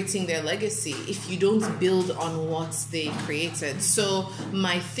denigrating their legacy if you don't build on what they created. So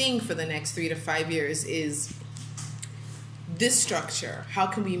my thing for the next 3 to 5 years is this structure. How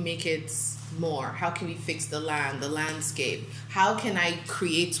can we make it more? How can we fix the land, the landscape? How can I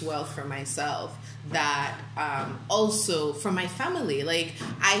create wealth for myself that also for my family?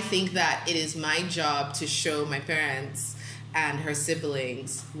 I think that it is my job to show my parents and her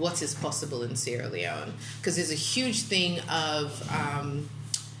siblings what is possible in Sierra Leone, because there's a huge thing of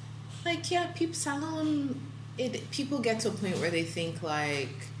people get to a point where they think I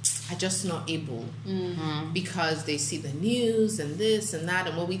are just not able because they see the news and this and that,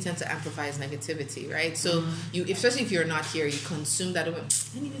 and what we tend to amplify is negativity, right? So you, especially if you're not here, you consume that.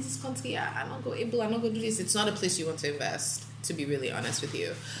 Anyway, this country, I'm not going able, I'm not going to do this. It's not a place you want to invest, to be really honest with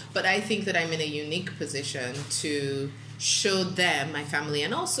you. But I think that I'm in a unique position to show them, my family,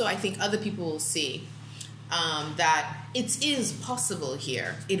 and also I think other people will see that it is possible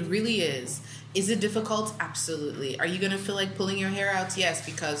here. It really is. Is it difficult? Absolutely. Are you going to feel like pulling your hair out? Yes,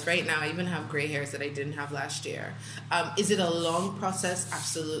 because right now I even have gray hairs that I didn't have last year. Is it a long process?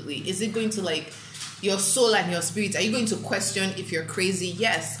 Absolutely. Is it going to, like, your soul and your spirit, are you going to question if you're crazy?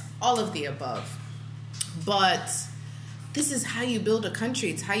 Yes, all of the above. But this is how you build a country.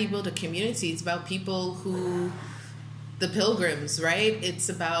 It's how you build a community. It's about people who... the pilgrims, right? It's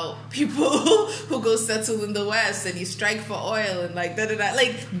about people who go settle in the West and you strike for oil and like da-da-da.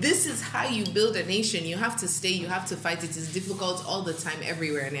 Like, this is how you build a nation. You have to stay, you have to fight. It is difficult all the time,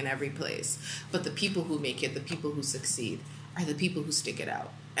 everywhere and in every place. But the people who make it, the people who succeed, are the people who stick it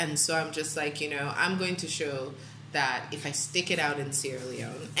out. And so I'm just like, I'm going to show that if I stick it out in Sierra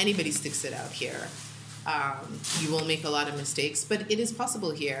Leone, anybody sticks it out here, you will make a lot of mistakes, but it is possible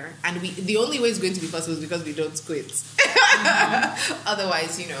here. And the only way it's going to be possible is because we don't quit.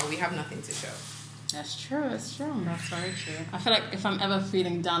 Otherwise, we have nothing to show. That's true. That's very true. I feel like if I'm ever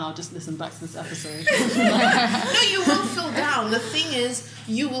feeling down, I'll just listen back to this episode. No, you will feel down. The thing is,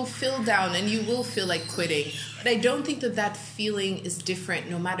 you will feel down and you will feel like quitting. But I don't think that feeling is different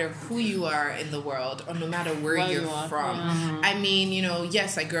no matter who you are in the world or no matter where you're from. Yeah. I mean,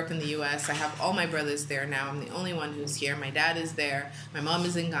 yes, I grew up in the U.S. I have all my brothers there now. I'm the only one who's here. My dad is there. My mom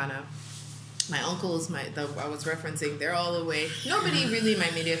is in Ghana. My uncles, I was referencing, they're all away. Nobody really in my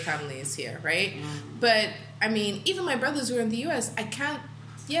immediate family is here, right? But, I mean, even my brothers who are in the U.S.,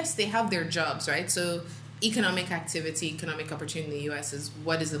 yes, they have their jobs, right? So economic activity, economic opportunity in the U.S. is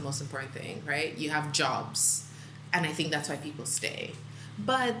what is the most important thing, right? You have jobs. And I think that's why people stay.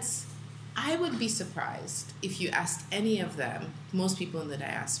 But I would be surprised if you asked any of them, most people in the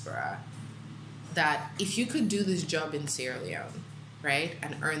diaspora, that if you could do this job in Sierra Leone, right,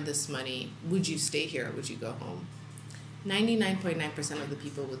 and earn this money, would you stay here or would you go home? 99.9% of the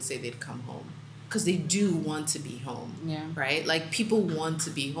people would say they'd come home because they do want to be home, right? Like, people want to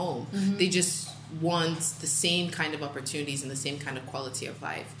be home. They just want the same kind of opportunities and the same kind of quality of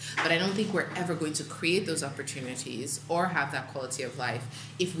life. But I don't think we're ever going to create those opportunities or have that quality of life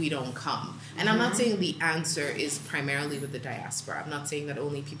if we don't come. And I'm not saying the answer is primarily with the diaspora. I'm not saying that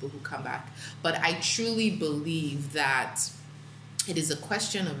only people who come back. But I truly believe that it is a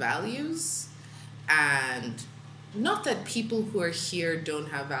question of values, and not that people who are here don't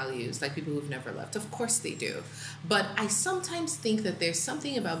have values, like people who've never left. Of course they do. But I sometimes think that there's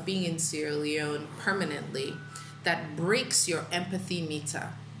something about being in Sierra Leone permanently that breaks your empathy meter,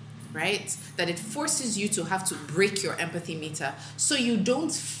 right? That it forces you to have to break your empathy meter so you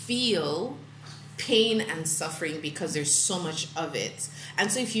don't feel pain and suffering because there's so much of it.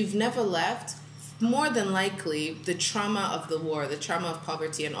 And so if you've never left, more than likely, the trauma of the war, the trauma of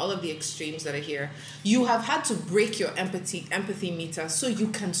poverty, and all of the extremes that are here, you have had to break your empathy meter so you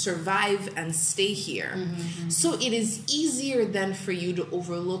can survive and stay here. So it is easier then for you to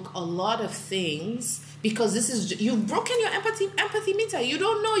overlook a lot of things because you've broken your empathy meter. You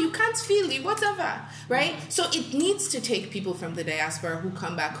don't know, you can't feel it, whatever, right? So it needs to take people from the diaspora who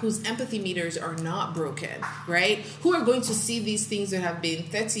come back, whose empathy meters are not broken, right? Who are going to see these things that have been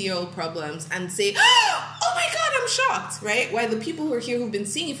 30-year-old problems and say, oh my God, I'm shocked, right? While the people who are here who've been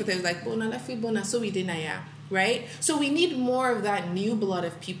seeing it for things like, bona lafi bona so we dinaya, right? So we need more of that new blood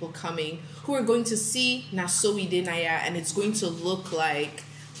of people coming who are going to see na so we dinaya, and it's going to look like,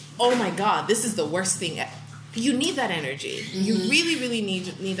 oh my God, this is the worst thing. You need that energy. You really, really need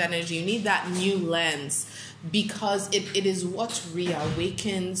that energy. You need that new lens because it is what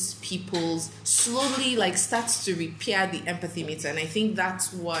reawakens people's, slowly starts to repair the empathy meter. And I think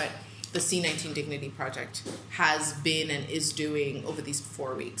that's what the C19 Dignity Project has been and is doing over these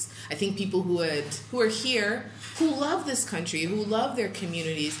 4 weeks. I think people who are here, who love this country, who love their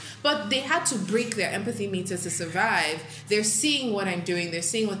communities, but they had to break their empathy meter to survive. They're seeing what I'm doing, they're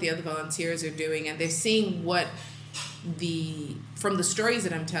seeing what the other volunteers are doing, and they're seeing what from the stories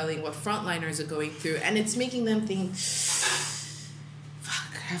that I'm telling, what frontliners are going through, and it's making them think,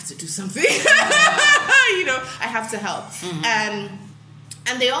 fuck, I have to do something. I have to help.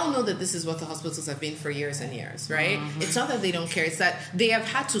 And they all know that this is what the hospitals have been for years and years, right? It's not that they don't care. It's that they have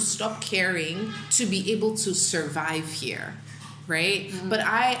had to stop caring to be able to survive here, right? But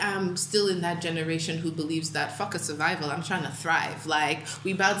I am still in that generation who believes that fuck a survival, I'm trying to thrive. Like,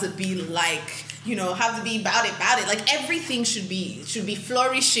 we about to be like, you know, have to be about it. Like, everything should be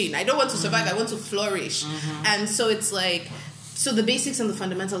flourishing. I don't want to survive, I want to flourish. And so it's like, so the basics and the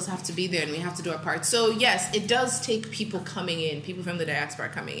fundamentals have to be there, and we have to do our part. So yes, it does take people coming in, people from the diaspora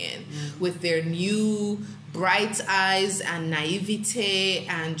coming in with their new bright eyes and naivete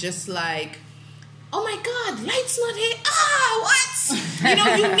and just like, oh my God, light's not here. What? You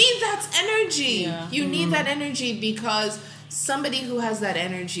know, you need that energy. Yeah. You need that energy, because somebody who has that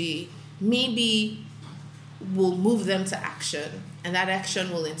energy maybe will move them to action, and that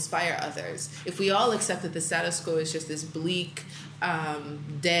action will inspire others. If we all accept that the status quo is just this bleak,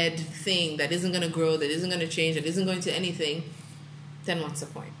 dead thing that isn't going to grow, that isn't going to change, that isn't going to anything, then what's the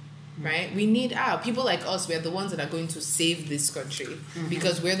point? Right? We need people like us. We're the ones that are going to save this country,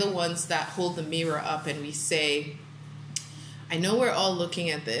 because we're the ones that hold the mirror up and we say, I know we're all looking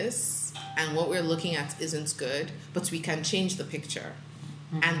at this and what we're looking at isn't good, but we can change the picture.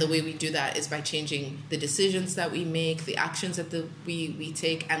 And the way we do that is by changing the decisions that we make, the actions that we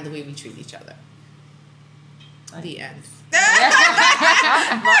take, and the way we treat each other. The end. And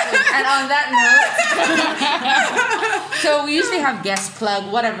on that note, so we usually have guests plug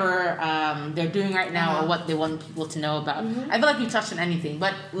whatever they're doing right now or what they want people to know about. I feel like you touched on anything,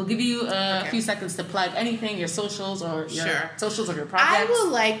 but we'll give you a few seconds to plug anything, your socials or your socials of your projects. I would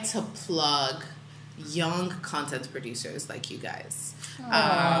like to plug young content producers like you guys.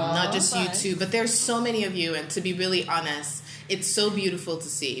 Not just you two, but there's so many of you, and to be really honest, it's so beautiful to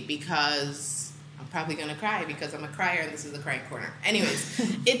see, because I'm probably gonna cry because I'm a crier and this is the crying corner. Anyways,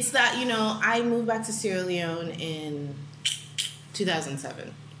 it's that, you know, I moved back to Sierra Leone in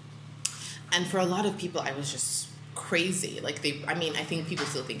 2007, and for a lot of people I was just crazy. Like, I think people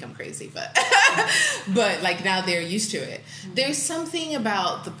still think I'm crazy, but but like now they're used to it. There's something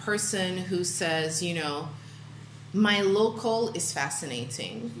about the person who says, you know, my local is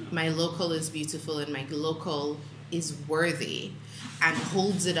fascinating, my local is beautiful, and my local is worthy, and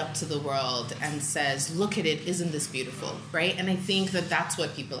holds it up to the world and says, look at it, isn't this beautiful, right? And I think that that's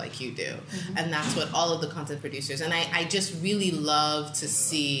what people like you do, and that's what all of the content producers, and I just really love to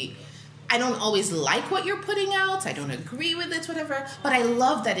see. I don't always like what you're putting out, I don't agree with it, whatever, but I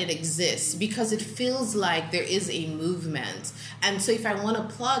love that it exists, because it feels like there is a movement. And so if I want to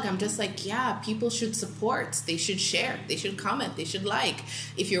plug, I'm just like, yeah, people should support, they should share, they should comment, they should like.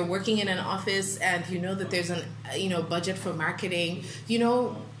 If you're working in an office and you know that there's an budget for marketing,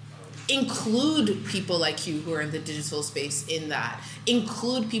 include people like you who are in the digital space in that.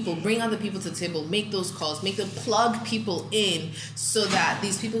 Include people, bring other people to the table, make those calls, make them plug people in, so that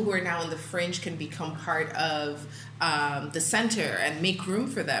these people who are now in the fringe can become part of the center and make room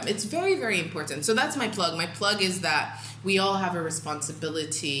for them. It's very, very important. So that's my plug. My plug is that we all have a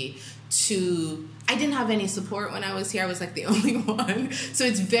responsibility to... I didn't have any support when I was here. I was like the only one. So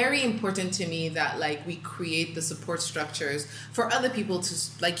it's very important to me that like we create the support structures for other people to,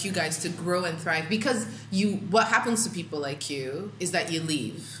 like you guys, to grow and thrive. Because what happens to people like you is that you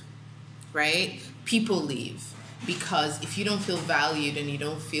leave, right? People leave. Because if you don't feel valued and you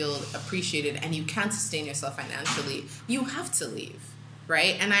don't feel appreciated and you can't sustain yourself financially, you have to leave.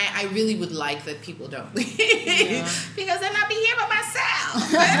 Right? And I really would like that people don't leave, because then I'll be here by myself.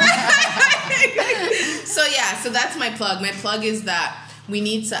 So that's my plug. My plug is that we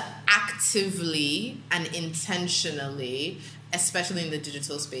need to actively and intentionally, especially in the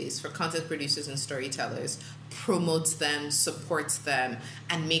digital space, for content producers and storytellers, promote them, support them,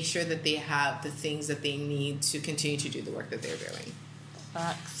 and make sure that they have the things that they need to continue to do the work that they're doing.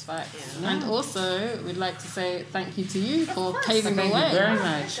 Facts. Yeah. And also, we'd like to say thank you to you for paving the way. Thank you very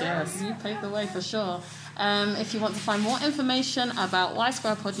much. Yes, you paved the way for sure. If you want to find more information about Y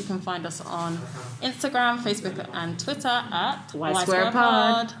Square Pod, you can find us on Instagram, Facebook, and Twitter at Y Square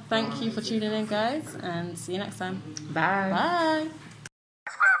Pod. Thank you for tuning in, guys, and see you next time. Bye. Bye.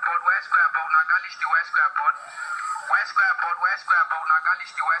 Y Square Pod, now Galish the Y Square Pod. Y Square Pod, now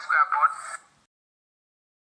Galish the Y Square Pod.